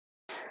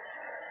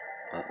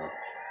Uh-uh.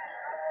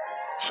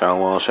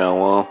 Shalom,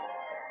 shalom.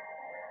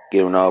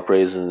 Giving all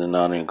praises and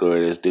honor and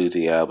glory is due to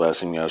Yahweh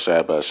Shem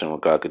Yahshua Bashem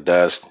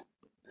Rakakadash.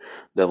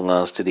 That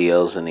belongs to the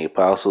elders and the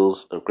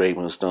apostles of Great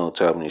Moonstone,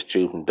 Tubman's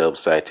Truth, and Double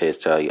Side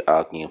Test Tell you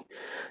Akim.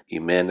 You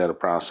men that are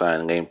prophesying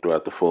and name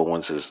throughout the four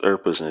winds of this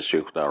earth, person is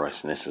truth without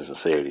righteousness and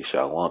sincerity.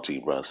 Shalom to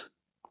you, brothers.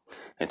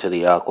 And to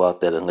the Aqua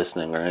that are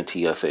listening, or unto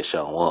you, I say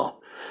shalom.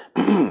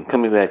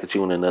 Coming back at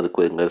you with another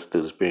quick lesson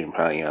through the spirit and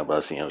power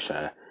Yahweh Shem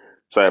Yahshua.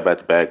 Sorry about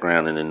the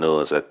background and the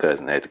noise. I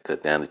had to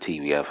cut down the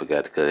TV. I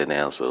forgot to cut it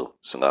down, so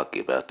I'll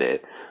give about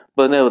that.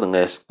 But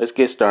nevertheless, let's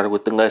get started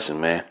with the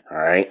lesson, man. All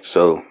right,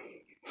 so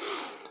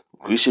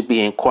we should be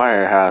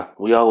inquired how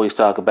we always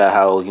talk about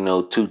how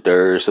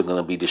 2/3 are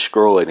going to be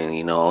destroyed,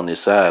 and on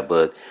this side,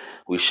 but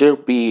we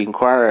should be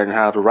inquiring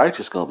how the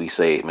righteous going to be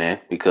saved,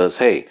 man. Because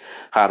hey,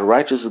 how the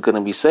righteous is going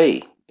to be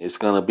saved? It's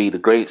going to be the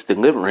greatest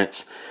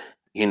deliverance,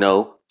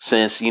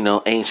 since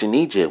ancient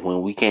Egypt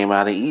when we came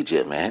out of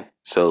Egypt, man.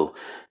 So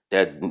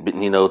that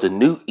the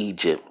new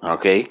Egypt,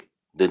 okay,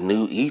 the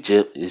new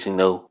Egypt is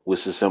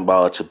which is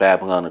symbolic to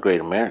Babylon the Great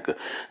America.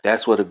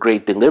 That's where the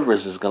great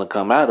deliverance is going to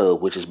come out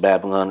of, which is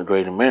Babylon the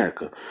Great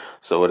America.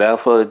 So without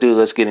further ado,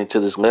 let's get into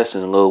this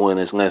lesson and Lord, when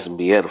this lesson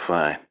be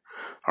edifying.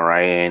 All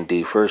right, and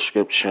the first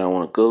scripture I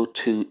want to go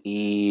to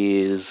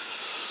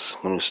is,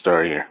 let me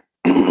start here.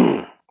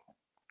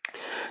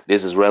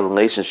 This is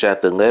Revelation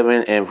chapter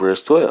 11 and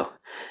verse 12.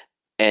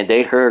 And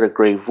they heard a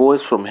great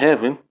voice from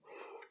heaven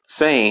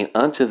saying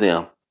unto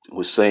them,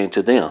 was saying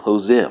to them,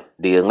 who's them?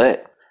 The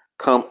elect,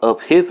 come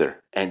up hither.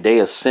 And they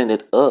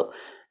ascended up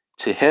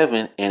to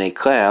heaven in a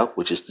cloud,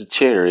 which is the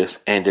chariots,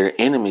 and their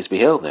enemies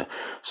beheld them.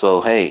 So,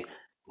 hey,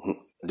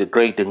 the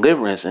great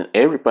deliverance, and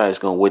everybody's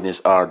going to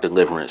witness our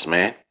deliverance,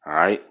 man. All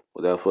right.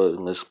 Without further,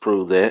 let's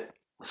prove that.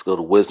 Let's go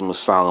to Wisdom of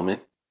Solomon,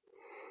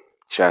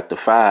 chapter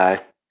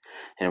 5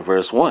 and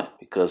verse 1.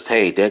 Because,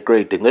 hey, that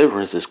great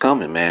deliverance is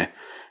coming, man.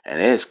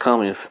 And it's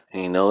coming,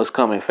 it's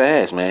coming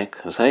fast, man.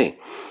 Because, hey,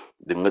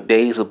 the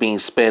days are being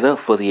sped up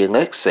for the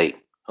elect's sake.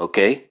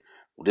 Okay?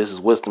 This is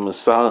Wisdom of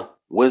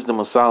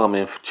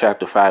Solomon,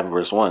 chapter 5 and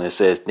verse 1. It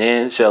says,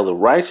 then shall the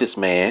righteous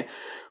man,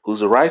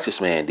 who's a righteous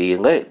man? The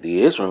elect,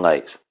 the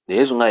Israelites. The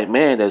Israelite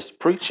man that's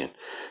preaching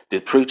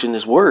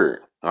this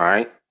word. All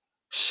right?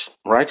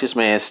 Righteous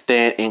man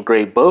stand in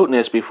great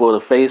boldness before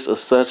the face of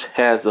such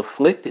as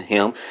afflicted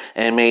him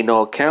and made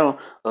no account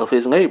of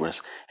his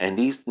labors. And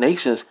these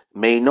nations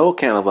made no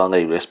account of our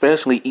labor,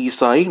 especially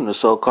Esau, even the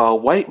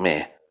so-called white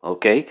man.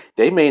 Okay,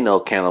 they made no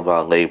account of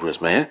our labors,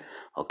 man.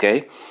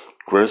 Okay,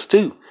 verse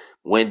 2.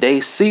 When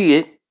they see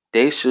it,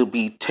 they shall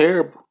be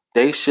terrible.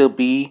 They shall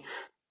be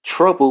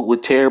troubled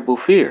with terrible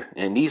fear.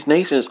 And these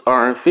nations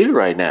are in fear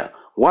right now.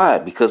 Why?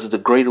 Because of the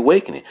great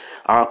awakening.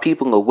 Our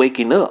people are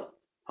waking up.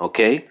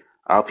 Okay,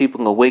 our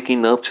people are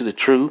waking up to the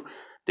truth.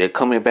 They're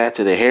coming back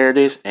to the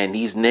heritage. And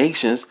these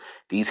nations,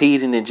 these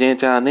heathen and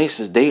Gentile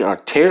nations, they are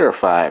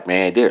terrified,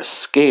 man. They're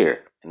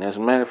scared. And as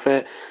a matter of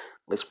fact,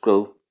 let's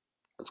go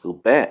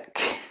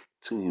back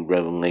to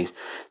Revelation.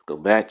 Go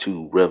back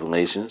to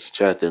Revelations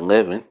chapter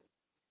 11.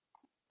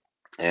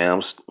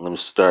 And let me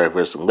start at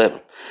verse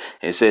 11.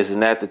 It says,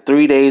 and after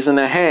 3 days and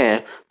a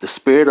half, the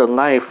spirit of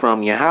life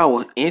from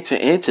Yahweh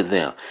entered into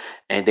them,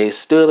 and they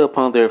stood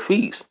upon their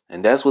feet.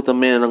 And that's what the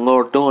men of the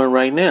Lord are doing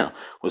right now.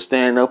 We're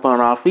standing up on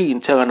our feet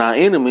and telling our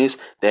enemies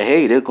that,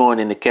 hey, they're going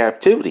into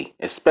captivity,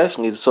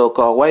 especially the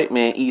so-called white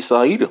man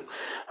Esau Edom.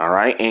 All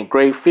right. And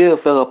great fear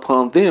fell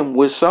upon them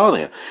which saw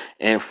them.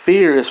 And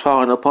fear is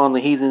falling upon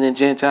the heathen and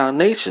Gentile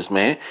nations,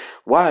 man.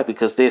 Why?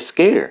 Because they're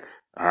scared.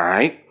 All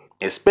right.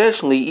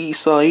 Especially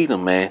Esau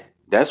Edom, man.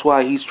 That's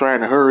why he's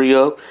trying to hurry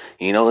up.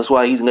 That's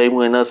why he's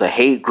labeling us a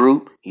hate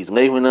group. He's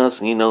labeling us,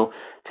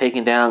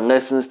 taking down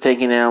lessons,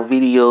 taking down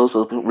videos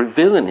of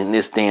revealing in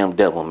this damn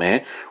devil,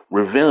 man.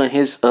 Revealing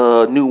his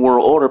new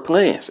world order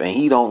plans. And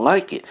he don't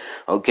like it.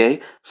 Okay.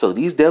 So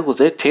these devils,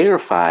 they're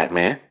terrified,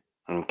 man.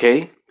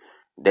 Okay.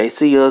 They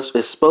see us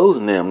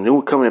exposing them. Then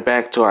we're coming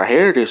back to our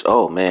heritage.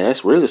 Oh, man,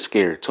 that's really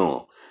scary to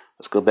them.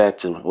 Let's go back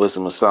to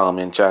Wisdom of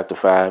Solomon, chapter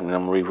 5, and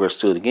I'm going to read verse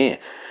 2 again.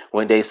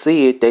 When they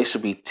see it, they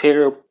should be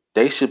terrible.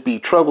 They should be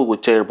troubled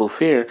with terrible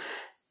fear,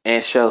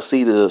 and shall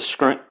see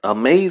the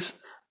amazed,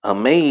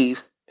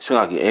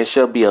 and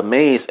shall be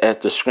amazed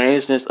at the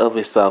strangeness of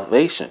his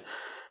salvation,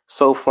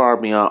 so far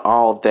beyond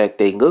all that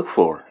they look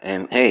for.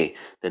 And hey,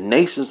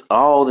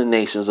 all the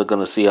nations are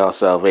gonna see our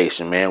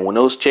salvation, man. When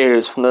those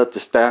chariots flood the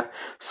sky,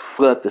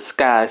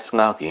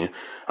 snarking.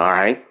 All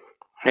right,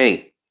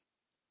 hey,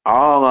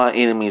 all our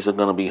enemies are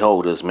gonna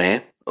behold us,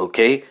 man.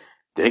 Okay,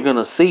 they're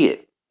gonna see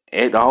it.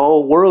 And the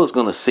whole world's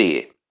gonna see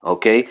it,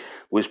 okay?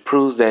 Which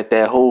proves that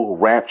whole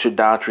rapture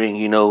doctrine,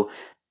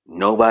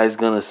 nobody's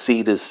gonna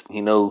see this,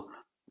 how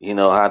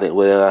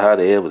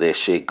however that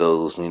shit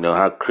goes,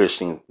 how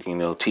Christian,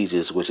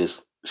 teaches, which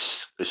is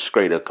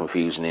straight up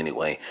confusion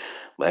anyway.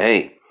 But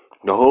hey,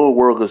 the whole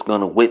world is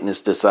gonna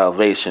witness the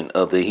salvation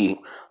of the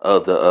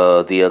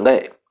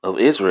elect of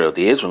Israel,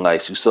 the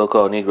Israelites, you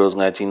so-called Negroes,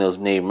 Latinos,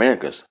 Native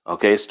Americans.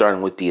 Okay,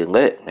 starting with the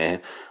elect,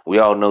 man. We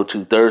all know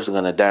 2/3 are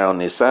gonna die on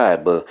this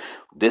side, but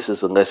This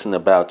is a lesson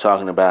about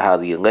talking about how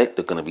the elect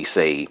are going to be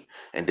saved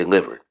and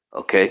delivered.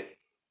 Okay.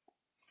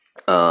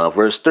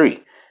 Verse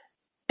 3.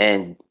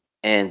 And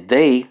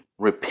they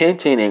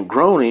repenting and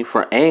groaning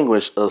for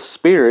anguish of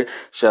spirit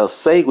shall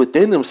say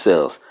within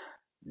themselves,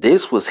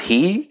 this was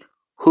he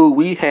who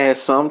we had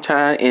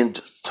sometimes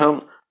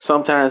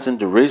in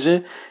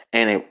derision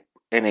and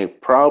a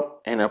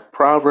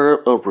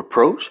proverb of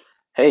reproach.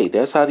 Hey,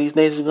 that's how these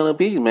nations are gonna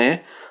be,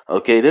 man.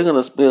 Okay, they're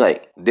gonna be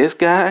like, this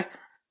guy.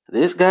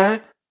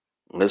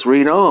 Let's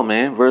read on,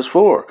 man. Verse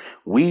 4.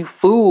 We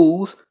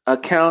fools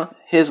account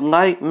his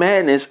light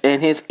madness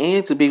and his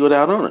end to be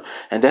without honor.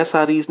 And that's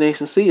how these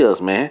nations see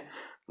us, man.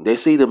 They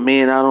see the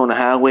men out on the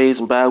highways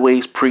and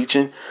byways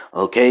preaching,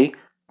 okay?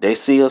 They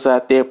see us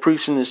out there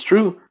preaching this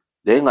truth.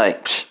 They're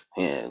like, psh,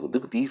 yeah,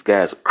 look at these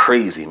guys are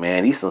crazy,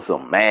 man. These are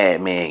some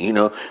madmen, you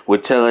know. We're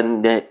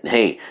telling that,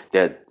 hey,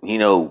 that,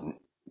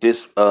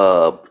 this,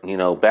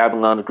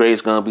 Babylon the Great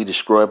is going to be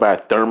destroyed by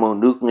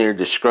thermonuclear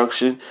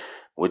destruction.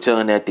 We're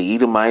telling that the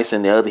Edomites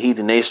and the other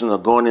heathen nations are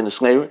going into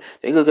slavery.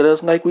 They look at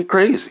us like we're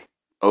crazy.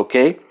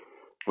 Okay?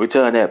 We're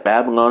telling that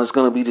Babylon is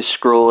going to be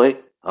destroyed.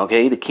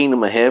 Okay? The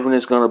kingdom of heaven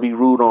is going to be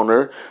ruled on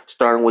earth,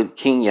 starting with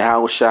King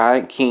Yahushua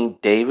and King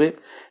David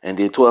and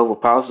the 12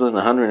 apostles and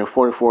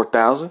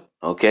 144,000.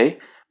 Okay?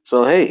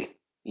 So, hey,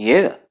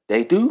 yeah,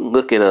 they do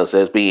look at us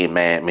as being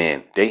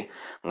madmen. Let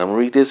me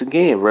read this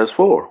again, verse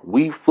 4.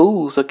 We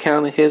fools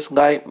accounted his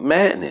light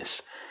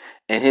madness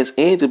and his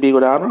end to be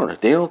without honor.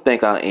 They don't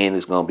think our end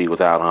is going to be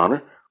without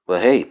honor.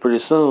 But hey, pretty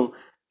soon,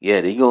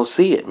 yeah, they're going to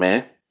see it,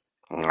 man.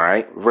 All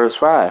right. Verse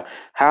 5.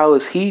 How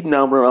is he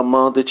numbered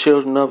among the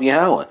children of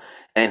Yahweh?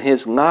 And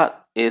his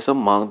lot is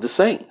among the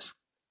saints.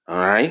 All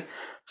right.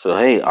 So,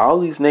 hey, all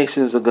these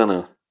nations are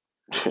going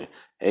to,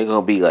 they're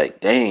going to be like,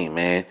 dang,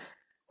 man.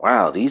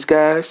 Wow, these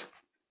guys,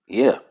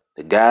 yeah,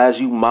 the guys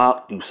you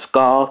mocked, you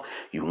scoffed,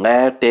 you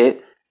laughed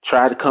at,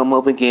 tried to come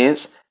up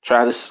against,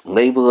 try to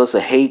label us a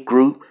hate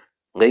group,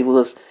 label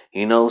us,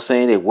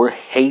 saying that we're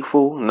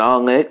hateful and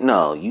all that.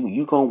 No,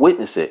 you gonna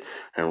witness it.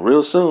 And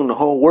real soon the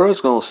whole world's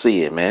gonna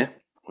see it, man.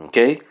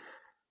 Okay?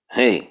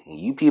 Hey,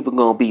 you people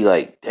gonna be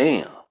like,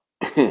 damn.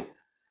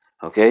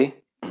 Okay?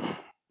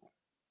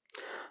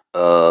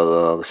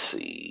 Let's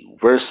see.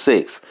 Verse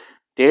 6.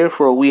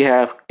 Therefore we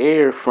have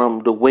erred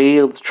from the way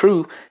of the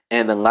truth,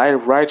 and the light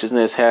of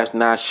righteousness has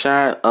not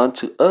shined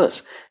unto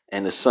us,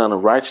 and the sun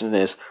of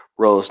righteousness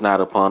rose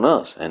not upon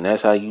us. And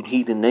that's how you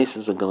heathen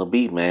nations are gonna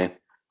be, man.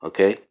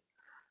 Okay?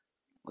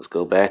 Let's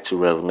go back to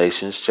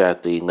Revelations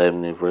chapter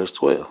 11 and verse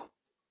 12.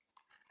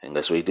 And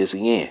let's read this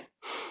again.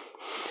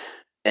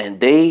 And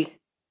they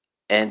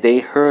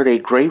heard a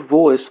great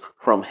voice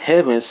from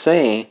heaven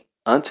saying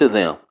unto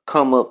them,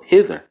 come up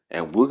hither.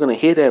 And we're going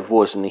to hear that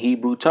voice in the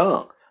Hebrew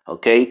tongue.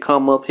 Okay,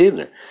 come up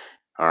hither.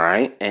 All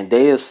right. And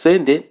they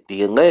ascended,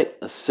 the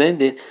elect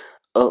ascended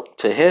up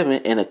to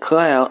heaven in a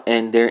cloud,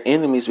 and their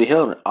enemies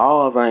beheld them.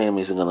 All of our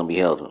enemies are going to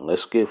beheld them.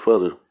 Let's get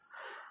further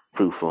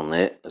proof on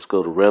that. Let's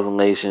go to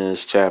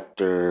Revelations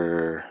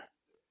chapter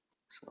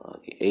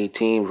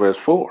 18, verse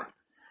 4.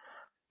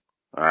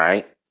 All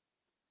right.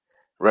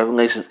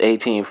 Revelations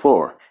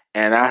 18:4.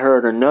 And I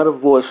heard another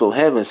voice from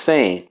heaven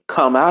saying,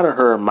 come out of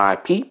her, my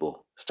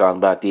people. It's talking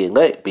about the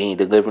elect being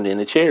delivered in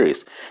the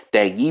chariots,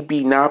 that ye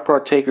be not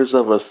partakers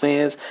of her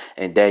sins,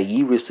 and that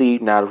ye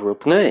receive not of her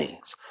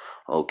plagues.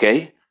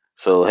 Okay.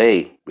 So,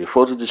 hey,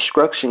 before the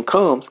destruction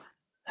comes,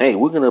 hey,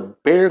 we're going to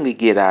barely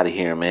get out of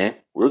here, man.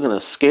 We're going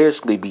to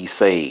scarcely be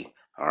saved.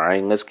 All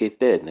right. Let's get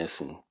that.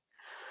 Listen.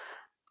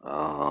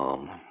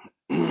 1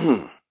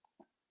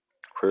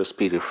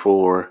 Peter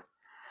 4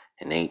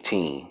 and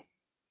 18.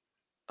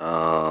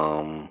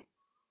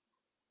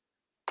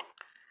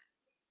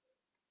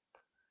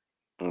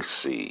 Let's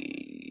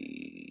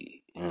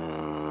see.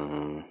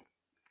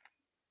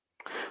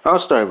 I'll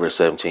start verse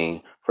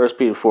 17. 1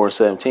 Peter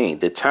 4:17.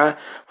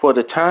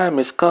 The time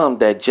is come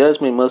that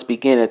judgment must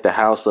begin at the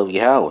house of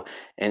Yahweh.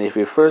 And if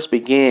it first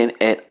began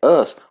at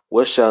us,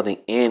 what shall the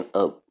end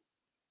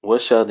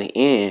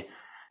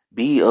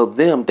be of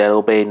them that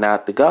obey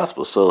not the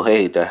gospel? So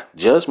hey, the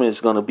judgment is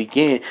going to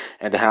begin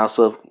at the house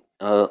of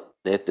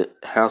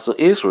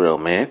Israel,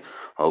 man.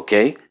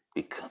 Okay,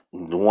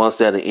 the ones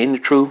that are in the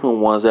truth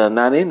and ones that are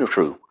not in the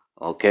truth.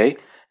 Okay,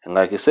 and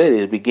like I said,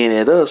 it begin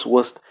at us.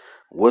 What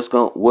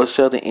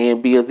shall the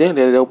end be of them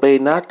that obey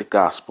not the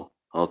gospel?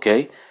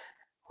 Okay,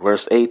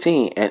 verse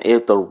 18. And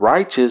if the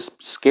righteous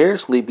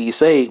scarcely be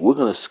saved, we're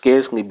gonna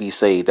scarcely be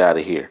saved out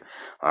of here.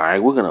 All right,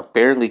 we're gonna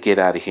barely get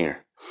out of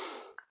here.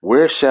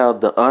 Where shall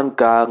the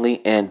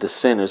ungodly and the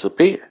sinners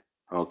appear?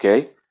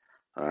 Okay,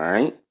 all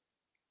right.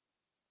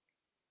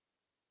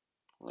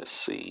 Let's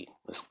see.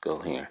 Let's go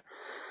here.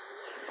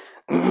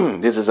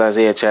 This is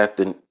Isaiah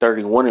chapter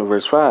 31 and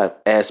verse 5.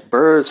 As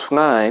birds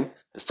flying,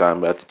 it's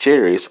talking about the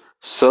chariots,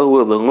 so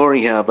will the Lord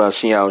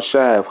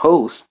Yahushua of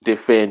hosts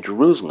defend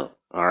Jerusalem.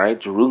 All right,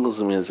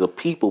 Jerusalem is a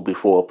people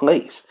before a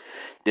place.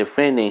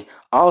 Defending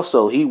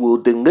also, he will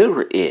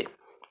deliver it,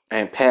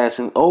 and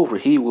passing over,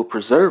 he will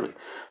preserve it.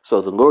 So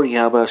the Lord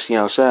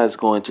Yahushua is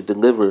going to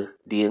deliver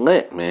the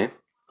elect, man.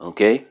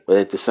 Okay, but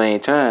at the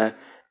same time,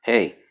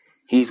 hey,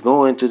 he's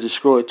going to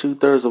destroy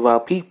 2/3 of our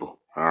people.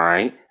 All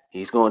right.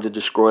 He's going to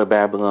destroy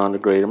Babylon, the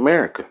great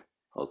America.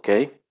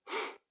 Okay.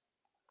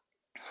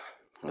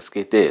 Let's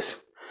get this.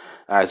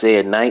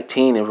 Isaiah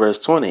 19 and verse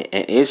 20.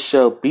 And it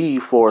shall be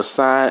for a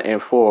sign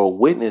and for a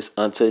witness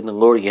unto the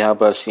Lord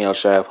Yahweh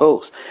Shai of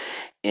hosts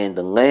in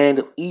the land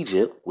of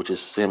Egypt, which is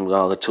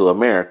similar to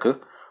America,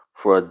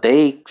 for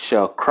they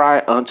shall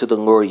cry unto the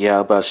Lord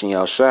Yahweh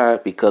Shai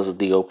because of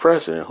the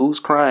oppressor. And who's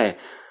crying?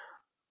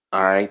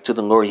 All right, to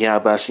the Lord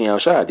Yahweh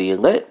Shai, the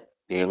elect.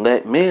 The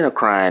elect men are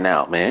crying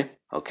out, man.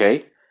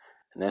 Okay.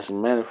 And as a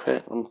matter of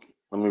fact,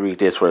 let me read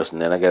this first,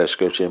 and then I got a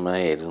scripture in my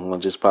head. And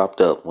one just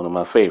popped up, one of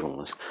my favorite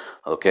ones.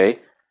 Okay?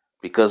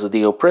 Because of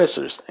the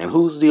oppressors. And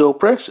who's the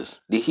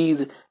oppressors?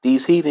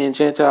 These heathen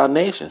Gentile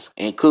nations,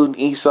 including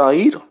Esau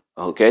Edom.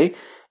 Okay?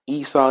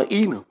 Esau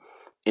Edom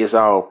is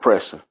our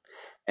oppressor.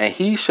 And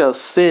he shall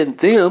send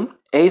them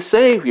a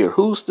savior.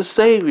 Who's the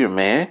savior,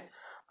 man?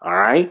 All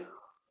right?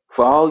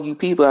 For all you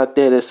people out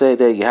there that say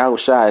that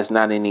Yahushua is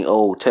not in the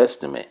Old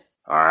Testament.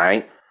 All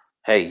right?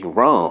 Hey, you're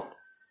wrong.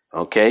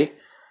 Okay?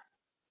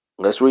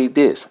 Let's read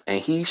this.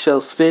 And he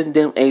shall send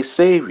them a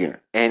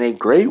savior and a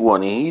great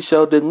one, and he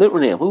shall deliver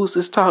them. Who's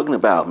this talking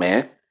about,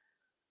 man?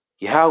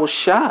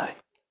 Yahushua.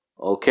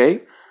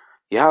 Okay?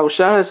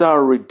 Yahushua is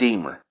our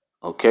redeemer.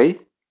 Okay?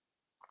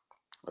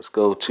 Let's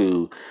go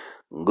to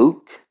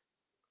Luke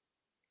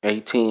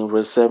 18,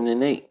 verse 7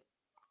 and 8.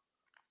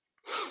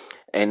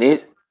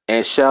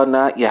 And shall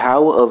not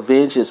Yahweh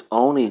avenge his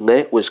own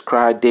elect which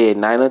cry day and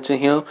night unto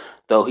him,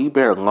 though he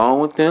bear long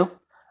with them?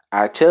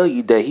 I tell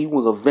you that he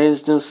will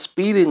avenge them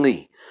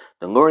speedily.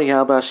 The Lord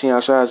Yahweh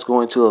Shai is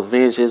going to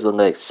avenge his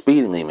elect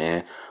speedily,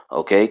 man.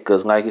 Okay,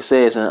 because like it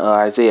says in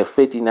Isaiah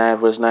 59,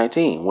 verse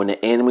 19, when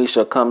the enemy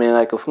shall come in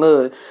like a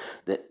flood,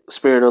 the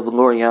spirit of the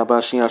Lord Yahweh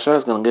Shai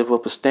is going to lift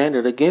up a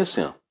standard against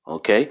him.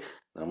 Okay,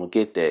 I'm going to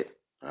get that.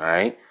 All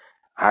right.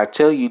 I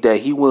tell you that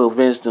he will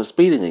avenge them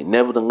speedily.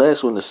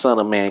 Nevertheless, when the Son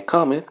of Man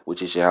cometh,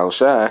 which is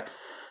Yahushua,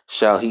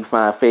 shall he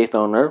find faith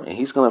on earth? And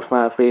he's going to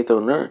find faith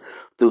on earth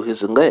through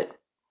his elect.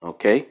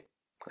 Okay,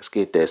 let's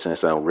get that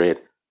since I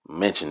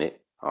mention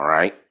it. All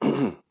right.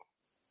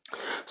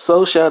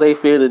 So shall they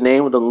fear the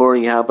name of the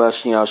Lord Yahweh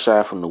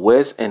Shai from the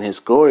west, and his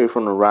glory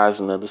from the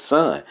rising of the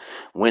sun.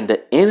 When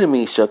the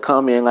enemy shall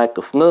come in like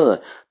a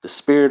flood, the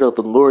spirit of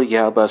the Lord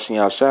Yahweh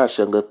Shai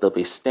shall lift up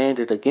a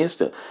standard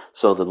against it.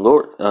 So the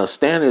Lord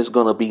standard is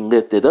going to be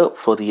lifted up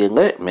for the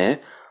elect, man,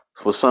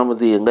 for some of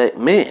the elect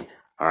men.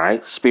 All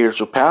right,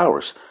 spiritual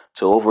powers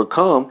to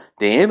overcome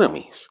the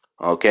enemies.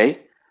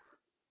 Okay.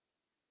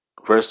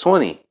 Verse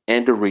 20,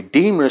 and the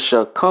Redeemer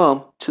shall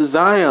come to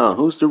Zion.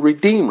 Who's the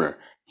Redeemer?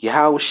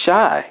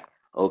 Yahushua.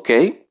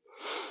 Okay.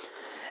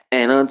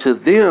 And unto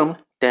them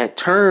that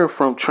turn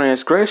from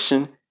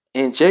transgression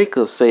in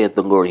Jacob, saith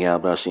the Lord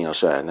Yahweh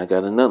Shai. And I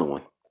got another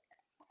one.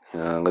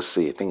 Let's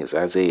see. I think it's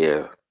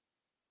Isaiah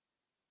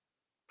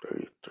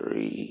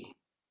 33,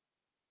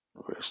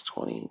 verse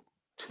 22,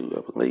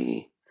 I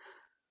believe.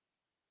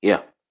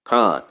 Yeah.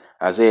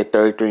 Isaiah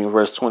 33,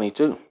 verse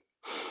 22.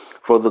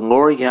 For the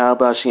Lord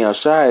Yahweh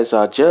Shai is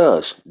our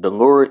judge. The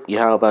Lord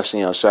Yahweh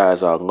Shai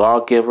is our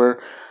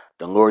lawgiver.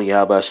 The Lord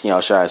Yahweh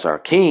Shai is our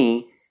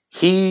king.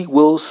 He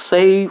will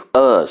save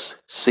us.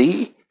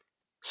 See?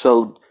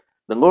 So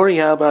the Lord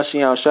Yahweh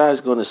Shai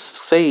is going to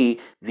save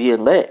the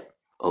elect.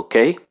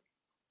 Okay?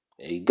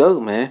 There you go,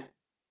 man.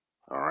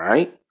 All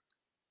right.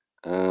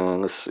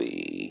 Let's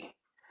see.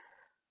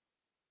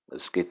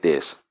 Let's get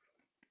this.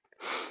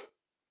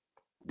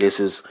 This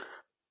is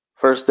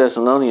 1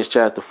 Thessalonians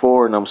chapter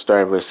 4, and I'm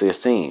starting verse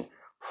 16.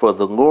 For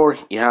the Lord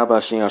Yahweh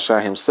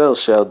Shai himself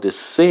shall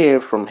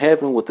descend from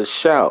heaven with a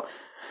shout,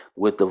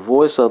 with the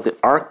voice of the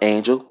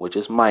archangel, which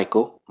is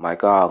Michael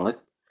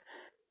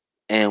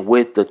and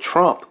with the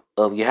trump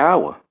of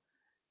Yahweh.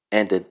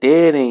 And the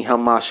dead in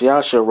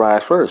Hamashiach shall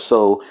rise first.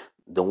 So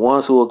the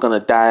ones who are going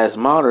to die as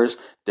martyrs,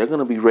 they're going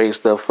to be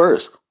raised up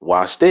first.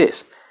 Watch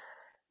this.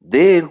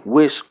 Then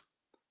which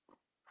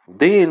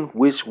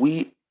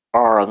we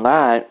are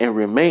alive and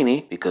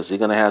remaining, because you're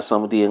going to have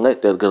some of the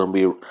elect that are going to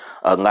be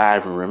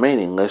alive and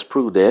remaining. Let's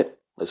prove that.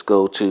 Let's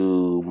go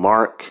to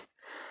Mark,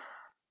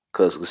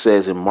 because it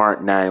says in Mark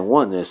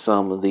 9:1 that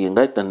some of the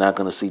elect are not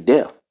going to see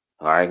death.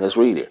 All right, let's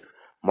read it.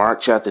 Mark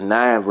chapter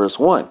 9, verse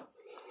 1.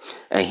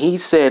 And he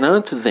said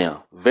unto them,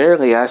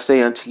 verily I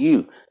say unto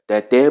you,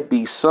 that there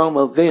be some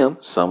of them,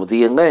 some of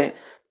the elect,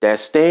 that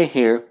stand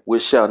here,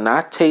 which shall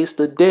not taste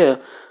the death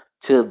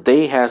till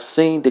they have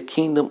seen the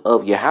kingdom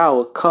of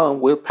Yahweh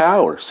come with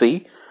power.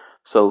 See?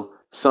 So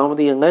some of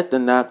the elect are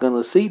not going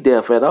to see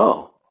death at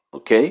all.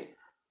 Okay?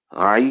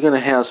 All right, you're going to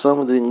have some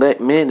of the elect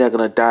men that are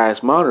going to die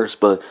as martyrs,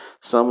 but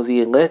some of the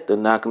elect are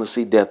not going to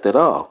see death at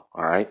all.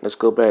 All right, let's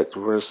go back to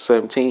verse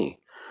 17.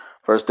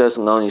 1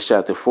 Thessalonians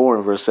chapter 4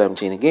 and verse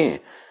 17 again.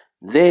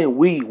 Then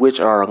we which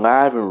are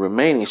alive and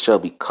remaining shall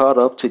be caught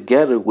up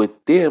together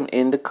with them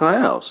in the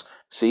clouds.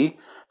 See?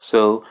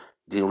 So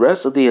the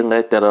rest of the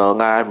elect that are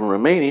alive and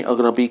remaining are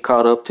going to be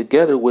caught up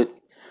together with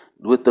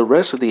the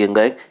rest of the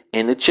elect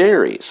in the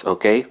chariots.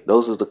 Okay?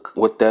 That's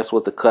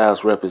what the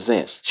clouds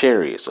represents.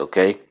 Chariots.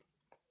 Okay?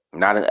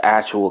 not an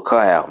actual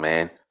cloud,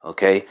 man.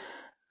 Okay,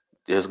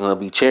 there's gonna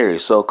be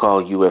chariots,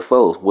 so-called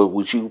UFOs. What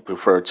would you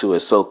prefer to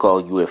as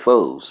so-called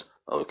UFOs?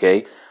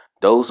 Okay,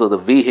 those are the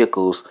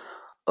vehicles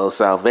of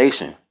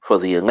salvation for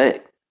the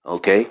elect.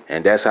 Okay,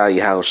 and that's how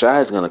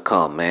Yahushua is gonna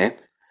come, man.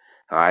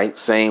 All right,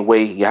 same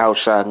way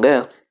Yahushua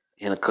left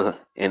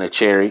in a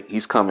chariot,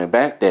 he's coming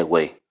back that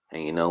way.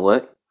 And you know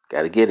what?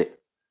 Got to get it.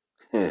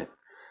 Hey,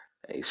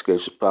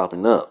 scripture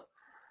popping up.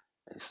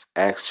 It's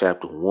Acts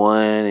chapter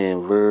 1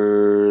 and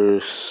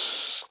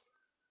verse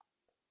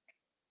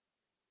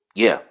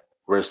 10.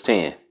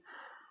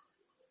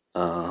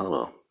 Hold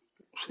on.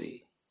 Let's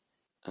see.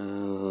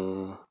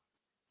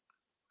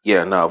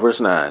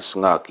 Verse 9.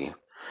 Slocky.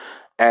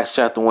 Acts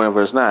chapter 1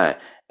 verse 9.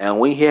 And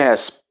when he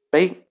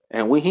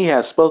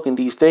had spoken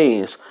these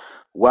things,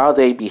 while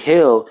they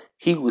beheld,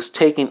 he was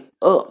taken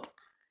up,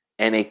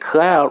 and a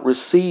cloud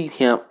received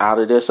him out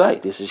of their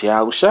sight. This is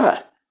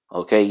Yahushua.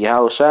 Okay,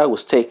 Yahushua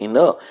was taken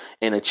up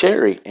in a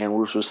chariot and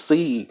was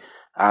received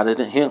out of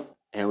him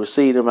and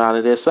received him out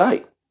of their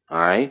sight. All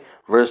right,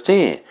 verse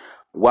 10.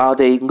 While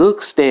they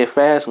looked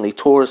steadfastly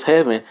towards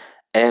heaven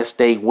as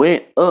they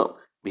went up,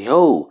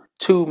 behold,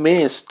 two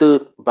men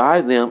stood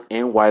by them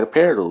in white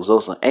apparel.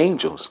 Those are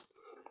angels.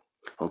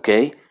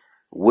 Okay,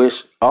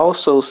 which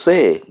also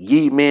said,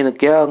 Ye men of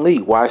Galilee,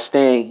 why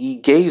stand ye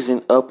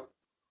gazing up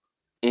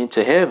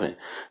into heaven?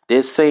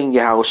 This same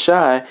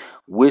Yahushua,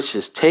 which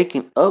is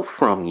taken up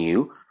from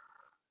you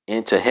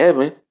into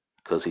heaven,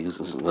 because he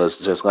was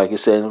just like it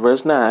said in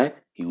verse 9,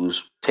 he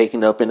was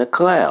taken up in a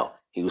cloud.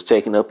 He was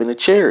taken up in a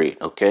chariot.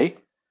 Okay,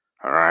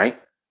 all right,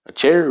 a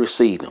chariot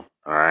received him.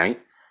 All right.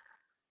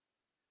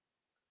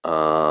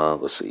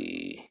 Let's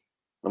see.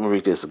 Let me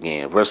read this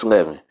again. Verse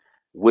 11.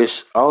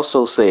 Which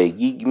also said,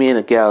 Ye men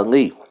of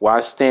Galilee, why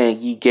stand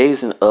ye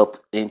gazing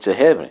up into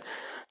heaven?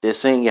 This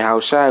same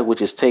Yahushua,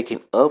 which is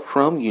taken up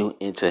from you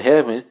into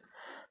heaven,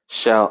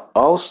 shall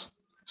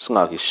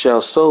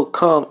so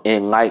come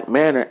in like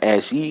manner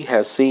as ye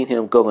have seen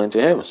him go into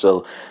heaven.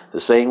 So the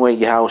same way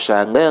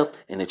Yahushua left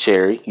in the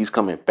chariot, he's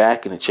coming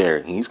back in the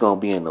chariot. He's going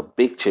to be in the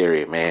big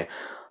chariot, man.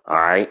 All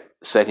right.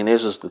 Second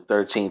Ezra, the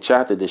 13th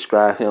chapter,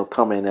 describes him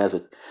coming as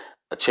a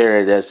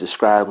chariot that's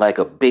described like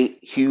a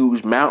big,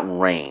 huge mountain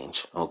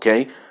range.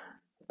 Okay.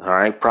 All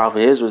right.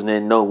 Prophet Israel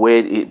didn't know where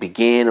it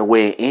began or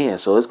where it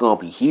ends. So it's going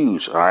to be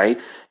huge. All right.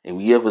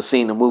 And you ever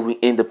seen the movie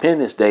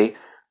Independence Day?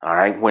 All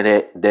right. When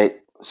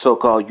that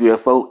so-called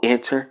UFO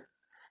enter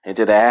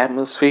into the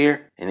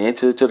atmosphere and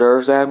into the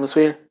Earth's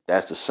atmosphere,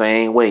 that's the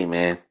same way,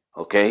 man.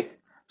 Okay.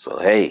 So,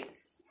 hey.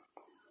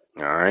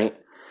 All right.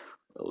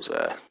 What was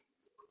I?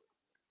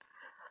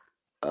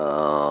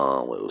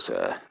 What was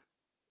I? I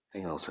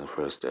think I was in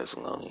First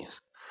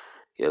Thessalonians.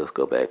 Yeah, let's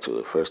go back to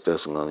it. First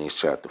Thessalonians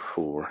chapter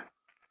 4.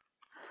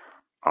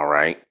 All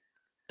right.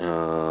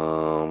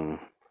 Yeah,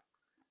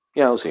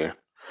 I was here.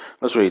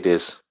 Let's read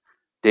this.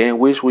 Then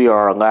which we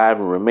are alive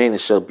and remaining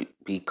shall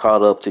be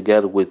caught up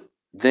together with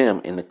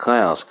them in the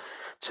clouds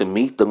to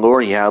meet the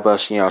Lord Yahweh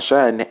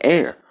in the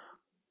air.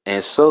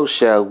 And so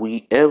shall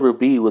we ever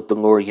be with the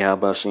Lord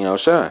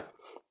Yahweh.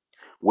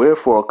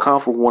 Wherefore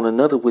comfort one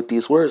another with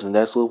these words, and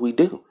that's what we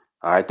do.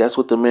 All right, that's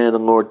what the men of the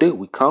Lord do.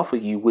 We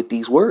comfort you with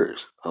these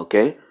words.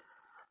 Okay.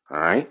 All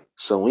right.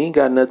 So we ain't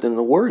got nothing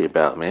to worry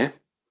about, man.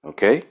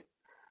 Okay.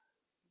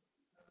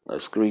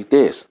 Let's read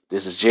this.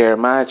 This is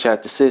Jeremiah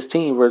chapter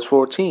 16, verse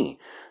 14.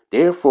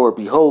 Therefore,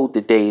 behold,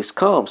 the days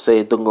come,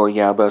 saith the Lord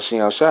Yahweh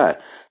Shai,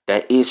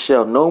 that it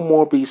shall no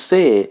more be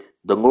said,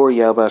 the Lord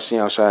Yahweh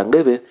Shai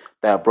liveth,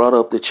 that brought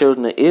up the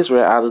children of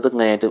Israel out of the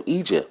land of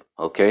Egypt.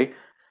 Okay.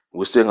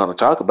 We're still going to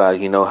talk about,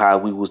 how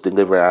we was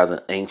delivered out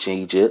of ancient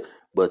Egypt,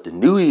 but the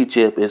new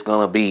Egypt is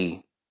going to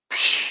be,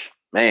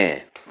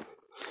 man,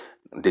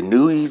 the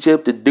new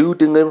Egypt, the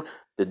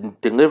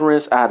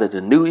deliverance out of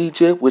the new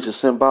Egypt, which is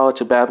symbolic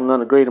to Babylon,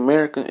 the Great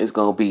America, is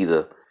going to be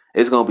the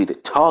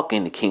talk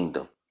in the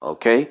kingdom.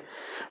 Okay.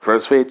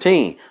 Verse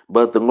 15,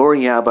 but the Lord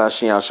Yahweh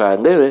shall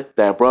liveth,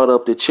 that brought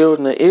up the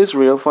children of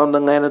Israel from the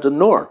land of the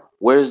north.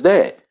 Where's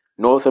that?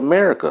 North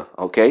America.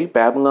 Okay.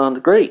 Babylon the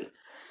Great.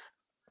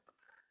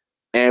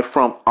 And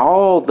from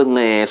all the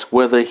lands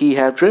whither he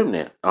hath driven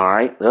it. All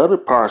right. The other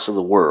parts of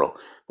the world,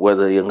 where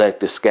the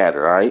elect is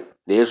scattered. All right.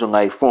 The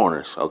Israelite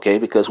foreigners. Okay.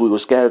 Because we were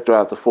scattered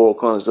throughout the four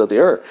corners of the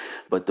earth.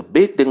 But the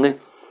big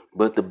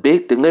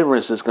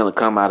deliverance is going to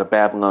come out of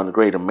Babylon, the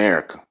Great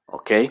America.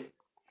 Okay.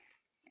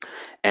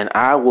 And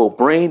I will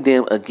bring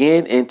them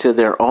again into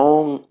their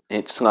land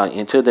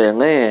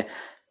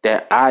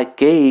that I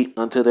gave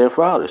unto their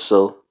fathers.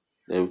 So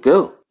there we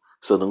go.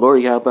 So the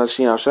Lord Yahweh is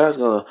going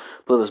to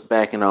put us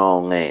back in our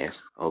own land.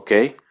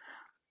 Okay.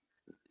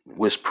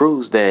 Which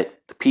proves that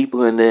the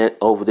people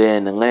over there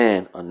in the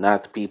land are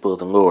not the people of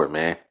the Lord,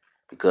 man.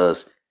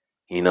 Because,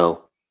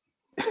 how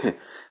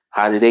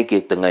did they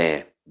get the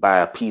land?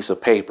 By a piece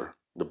of paper.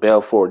 The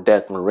Balfour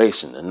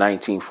Declaration, the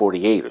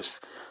 1948ers.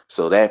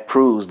 So that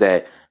proves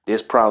that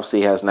this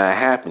prophecy has not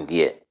happened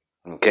yet.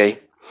 Okay.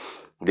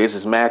 This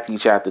is Matthew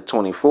chapter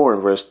 24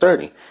 and verse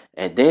 30.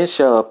 And then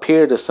shall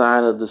appear the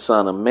sign of the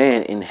Son of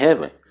Man in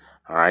heaven.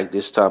 All right.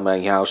 This is talking about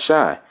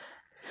Yahushua.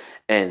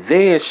 And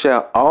then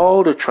shall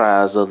all the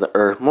tribes of the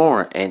earth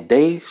mourn, and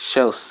they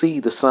shall see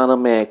the Son of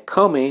Man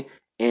coming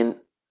in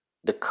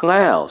the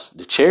clouds,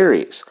 the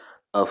chariots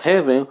of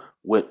heaven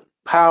with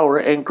power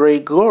and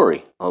great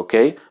glory.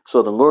 Okay,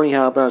 so the Lord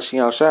Yahweh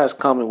Shai is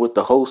coming with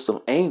the host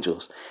of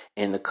angels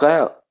in the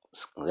clouds,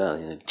 in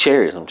the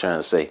chariots. I'm trying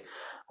to say.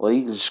 Well,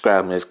 you can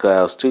describe them as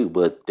clouds too,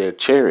 but they're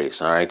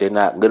chariots. All right, they're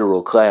not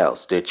literal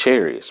clouds. They're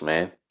chariots,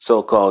 man.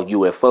 So-called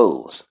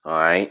UFOs. All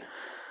right.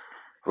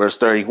 Verse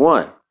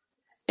 31.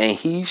 And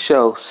he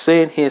shall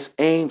send his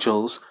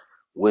angels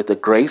with a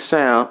great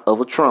sound of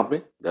a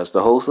trumpet. That's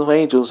the host of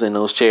angels in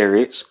those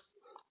chariots.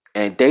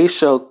 And they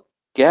shall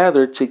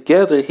gather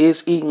together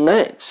his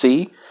elect.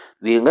 See,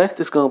 the elect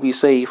is going to be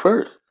saved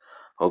first.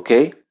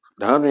 Okay?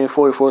 The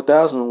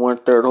 144,000,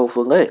 1/3 hope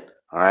elect.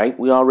 All right?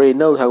 We already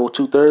know how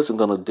 2/3 are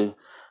going to do.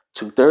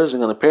 2/3 are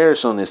going to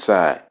perish on this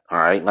side. All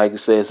right? Like it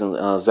says in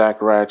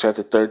Zechariah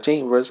chapter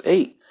 13, verse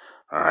 8.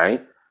 All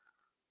right?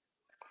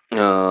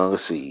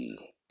 Let's see.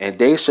 And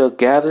they shall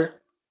gather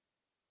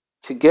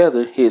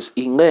together his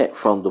elect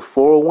from the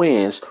four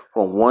winds,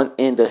 from one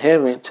end of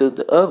heaven to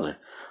the other.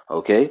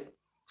 Okay?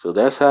 So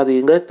that's how the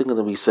elect are going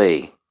to be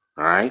saved.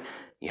 All right?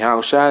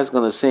 Yahushua is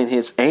going to send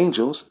his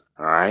angels.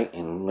 All right?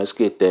 And let's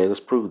get that. Let's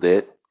prove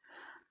that.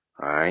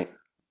 All right?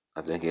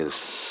 I think it's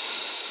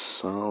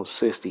Psalm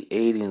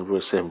 68 and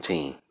verse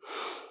 17.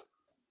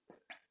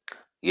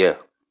 Yeah.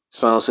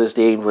 Psalm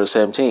 68 and verse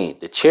 17.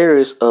 The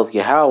chariots of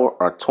Yahweh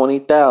are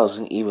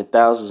 20,000, even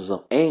thousands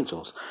of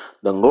angels.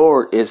 The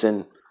Lord is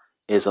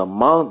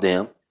among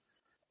them,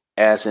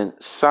 as in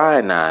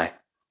Sinai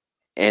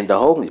and the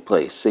holy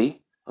place.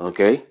 See?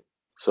 Okay?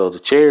 So the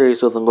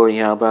chariots of the Lord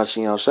Yahweh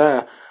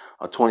Shai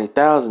are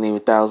 20,000, even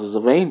thousands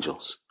of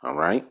angels. All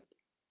right?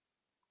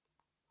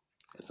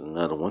 There's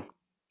another one.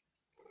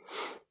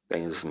 I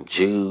think it's in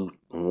Jude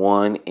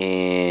 1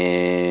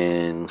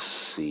 and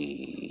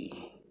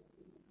see.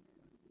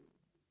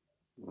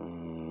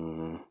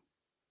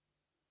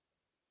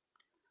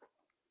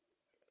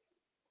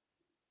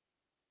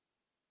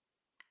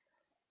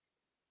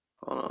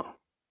 Hold on.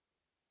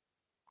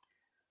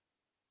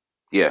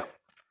 Yeah.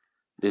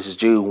 This is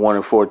Jude 1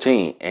 and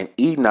 14. And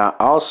Enoch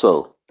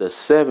also, the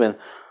seventh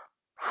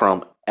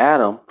from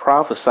Adam,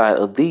 prophesied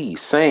of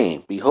these,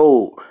 saying,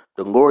 Behold,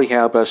 the Lord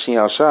Yahweh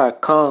Shai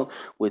come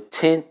with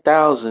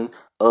 10,000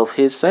 of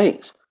his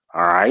saints.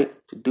 All right.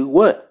 To do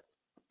what?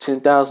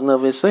 10,000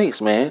 of his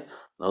saints, man.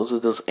 Those are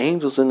those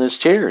angels in his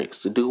chariots.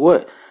 To do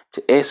what?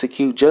 To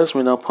execute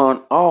judgment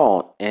upon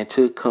all, and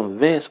to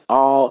convince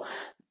all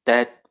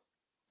that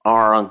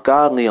are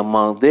ungodly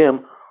among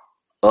them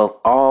of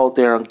all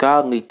their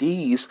ungodly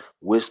deeds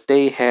which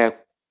they have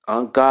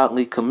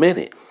ungodly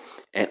committed,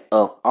 and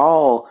of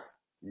all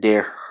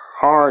their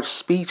hard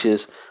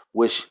speeches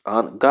which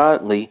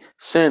ungodly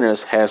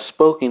sinners have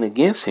spoken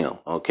against him.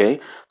 Okay,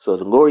 so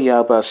the Lord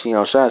Yahweh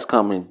Shai is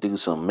coming to do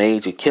some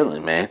major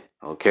killing, man.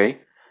 Okay,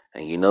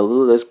 and you know,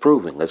 let's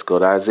prove it. Let's go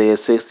to Isaiah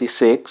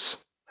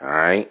 66. All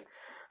right,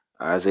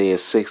 Isaiah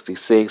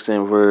 66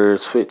 and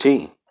verse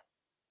 15.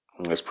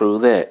 Let's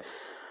prove that.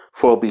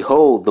 For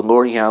behold, the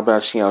Lord Yahweh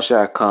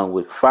shall come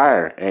with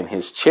fire, and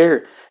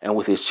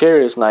with his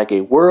chariots like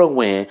a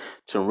whirlwind,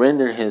 to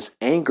render his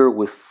anger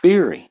with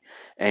fury,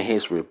 and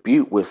his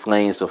rebuke with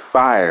flames of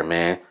fire,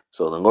 man.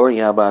 So the Lord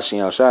Yahweh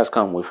shall is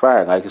coming with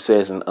fire, like it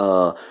says in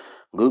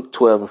Luke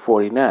 12 and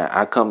 49.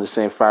 I come to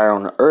send fire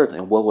on the earth,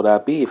 and what would I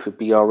be if it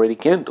be already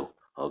kindled?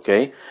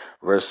 Okay.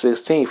 Verse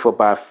 16. For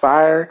by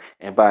fire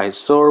and by his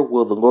sword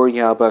will the Lord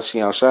Yahweh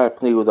shall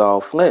plead with all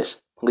flesh.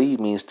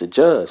 Plead means to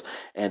judge.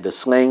 And the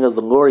slaying of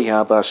the Lord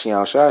Yahweh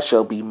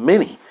shall be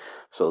many.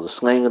 So the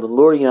slaying of the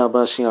Lord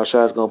Yahweh is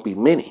going to be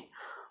many.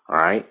 All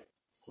right.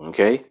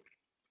 Okay.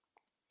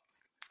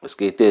 Let's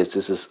get this.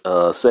 This is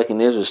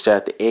 2nd Ezra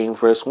chapter 8 and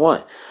verse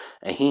 1.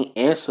 And he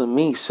answered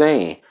me,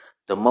 saying,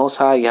 The Most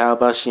High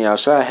Yahweh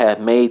hath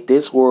made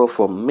this world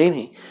for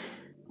many,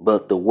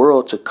 but the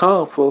world to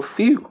come for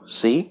few.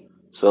 See?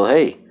 So,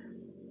 hey,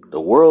 the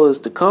world is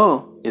to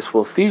come is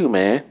for few,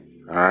 man.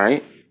 All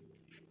right.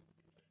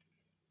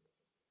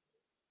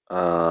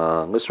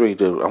 Let's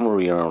read I'm gonna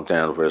read on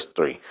down to verse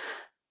 3.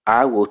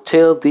 I will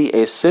tell thee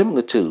a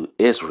similitude,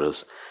 Israel,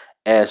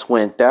 as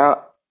when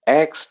thou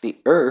asked the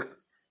earth,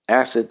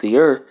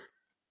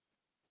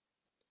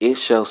 it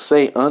shall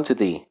say unto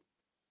thee,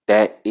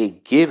 that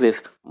it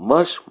giveth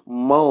much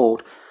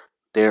mold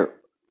there,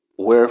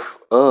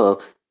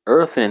 whereof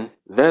earthen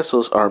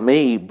vessels are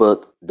made,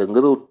 but the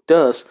little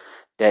dust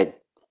that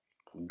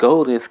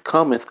goldeth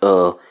cometh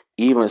of,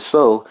 even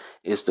so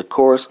is the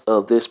course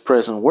of this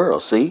present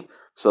world. See?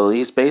 So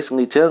he's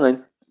basically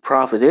telling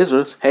Prophet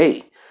Israel,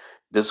 hey,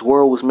 this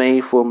world was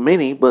made for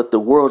many, but the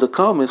world to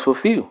come is for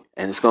few.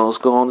 And it's going to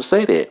go on to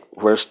say that.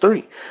 Verse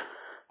 3.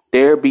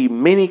 There be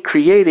many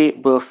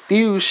created, but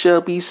few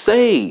shall be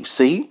saved.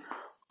 See?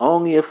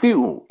 Only a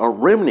few. A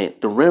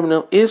remnant. The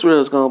remnant of Israel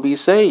is going to be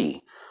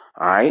saved.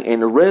 All right.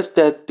 And the rest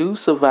that do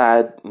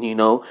survive, you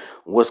know,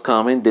 what's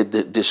coming,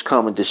 this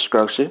coming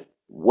destruction.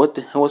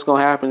 What's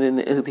going to happen in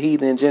the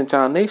heathen and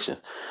Gentile nations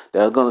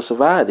that are going to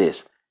survive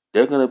this?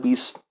 They're going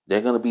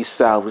they're going to be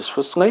salvaged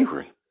for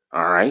slavery.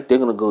 All right, they're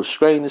going to go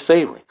straight into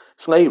slavery.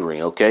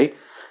 Slavery, okay?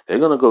 They're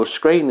going to go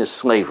straight into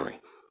slavery,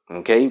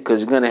 okay?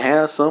 Because you're going to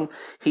have some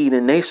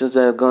heathen nations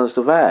that are going to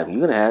survive. You're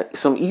going to have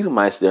some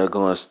Edomites that are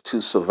going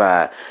to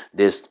survive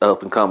this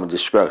up and coming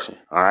destruction.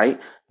 All right,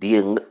 the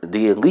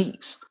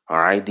elites. All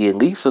right, the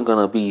elites are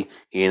going to be,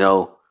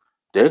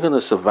 they're going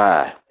to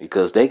survive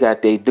because they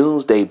got their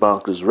doomsday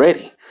bunkers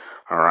ready.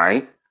 All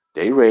right,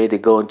 they ready to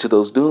go into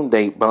those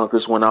doomsday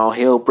bunkers when all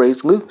hell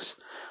breaks loose.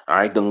 All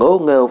right, the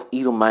low-level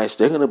Edomites,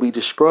 they're going to be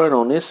destroyed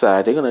on this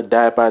side. They're going to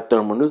die by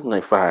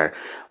thermonuclear fire.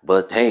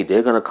 But, hey,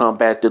 they're going to come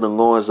back to the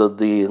loins of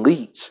the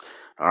elites.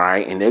 All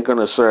right, and they're going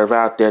to serve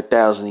out their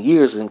 1,000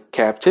 years in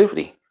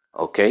captivity.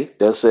 Okay,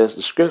 that says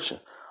the scripture.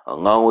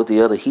 Along with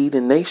the other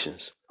heathen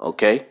nations.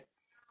 Okay,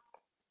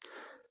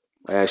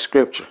 last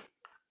scripture.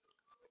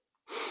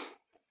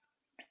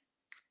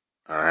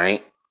 All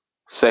right,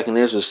 2nd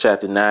Ezra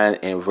chapter 9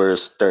 and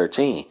verse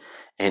 13.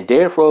 And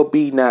therefore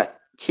be not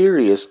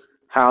curious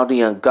how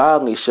the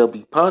ungodly shall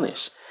be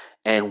punished,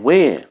 and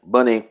when,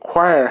 but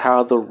inquire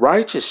how the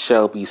righteous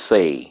shall be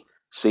saved.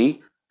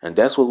 See? And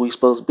that's what we're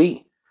supposed to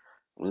be.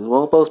 We're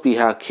supposed to be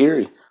how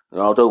curious.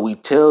 Although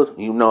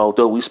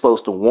although we're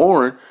supposed to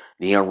warn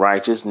the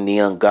unrighteous and the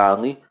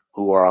ungodly,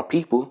 who are our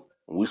people,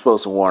 we're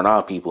supposed to warn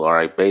our people, all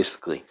right,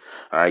 basically.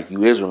 All right,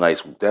 you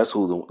Israelites, that's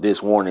who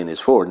this warning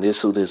is for. And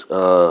this who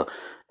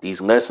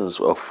these lessons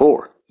are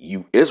for.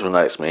 You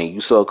Israelites, man,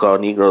 you so-called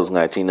Negroes and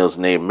Latinos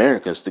and Native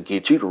Americans, to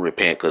get you to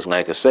repent. Because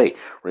like I say,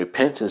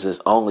 repentance is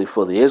only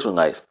for the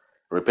Israelites.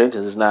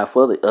 Repentance is not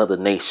for the other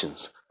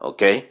nations,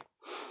 okay?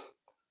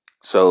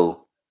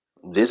 So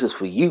this is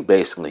for you,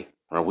 basically.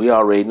 We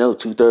already know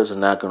 2/3 are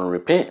not going to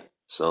repent.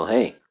 So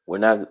hey, we're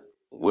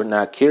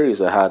not curious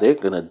of how they're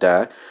going to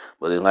die.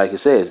 But then, like it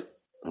says,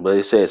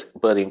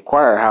 but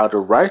inquire how the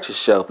righteous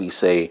shall be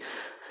saved,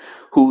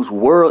 whose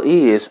world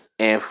is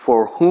and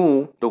for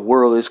whom the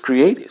world is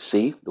created.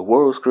 See, the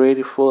world is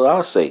created for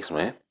our sakes,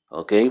 man.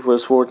 Okay,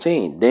 verse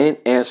 14. Then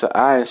answered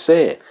I and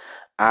said,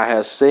 I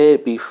have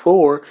said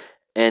before,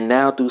 and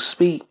now do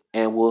speak,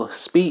 and will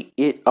speak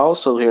it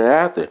also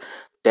hereafter,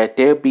 that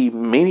there be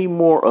many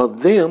more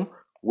of them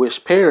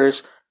which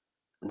perish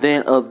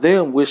than of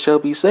them which shall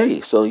be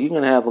saved. So you're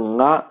gonna have a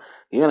lot.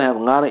 You're gonna have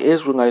a lot of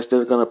Israelites that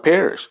are gonna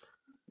perish,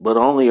 but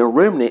only a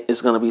remnant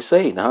is gonna be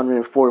saved.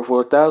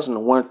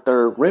 144,000,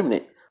 1/3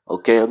 remnant,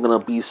 okay, are gonna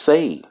be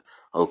saved.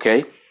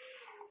 Okay,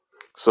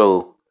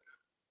 so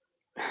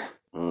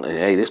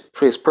hey, this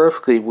fits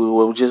perfectly with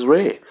what we just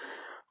read.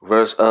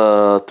 Verse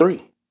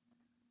 3.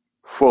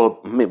 For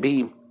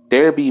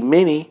there be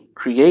many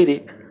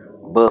created,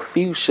 but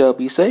few shall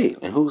be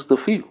saved. And who's the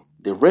few?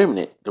 The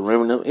remnant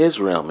of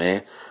Israel,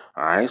 man.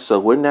 All right, so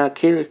we're not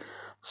curious.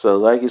 So,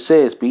 like it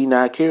says, be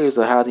not curious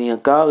of how the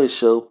ungodly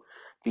shall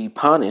be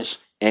punished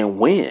and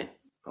when.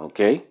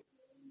 Okay,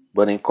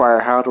 but inquire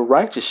how the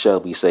righteous shall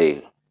be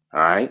saved.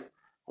 All right,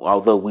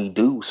 although we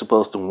do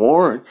supposed to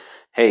warn,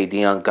 hey,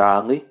 the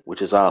ungodly,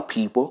 which is our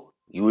people,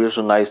 you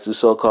Israelites, the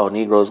so-called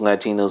Negroes,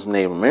 Latinos, and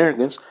Native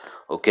Americans.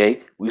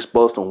 Okay, we're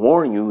supposed to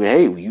warn you,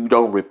 hey, you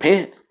don't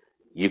repent,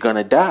 you're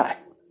gonna die.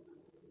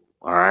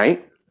 All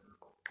right,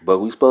 but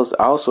we're supposed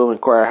to also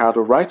inquire how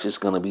the righteous is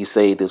gonna be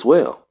saved as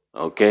well.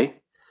 Okay.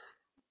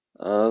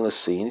 Let's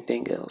see,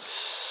 anything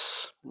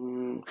else?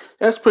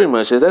 That's pretty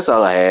much it. That's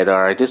all I had.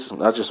 All right, I just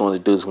wanted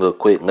to do this little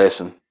quick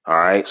lesson. All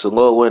right, so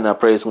Lord willing, I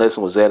pray this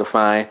lesson was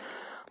edifying.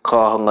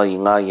 Call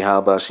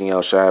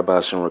Halal Shire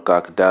about Shin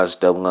Rakakadash,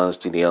 double honors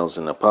to the elders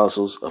and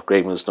apostles of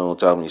great wisdom,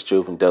 taught me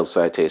truth and double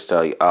side taste,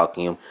 tell you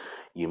Alkim.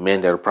 You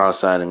men that are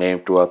prophesying the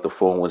name throughout the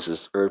form, which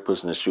is earth,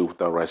 pushing the truth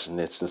without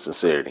righteousness and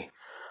sincerity.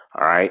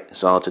 All right,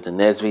 so on to the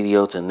next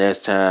video. To the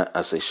next time,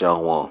 I say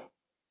Shalom.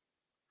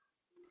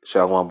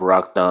 Shalom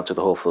Barak down to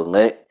the hopeful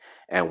elect,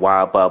 and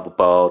wild Bible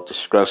ball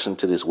destruction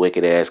to this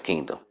wicked ass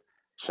kingdom.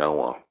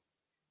 Shalom.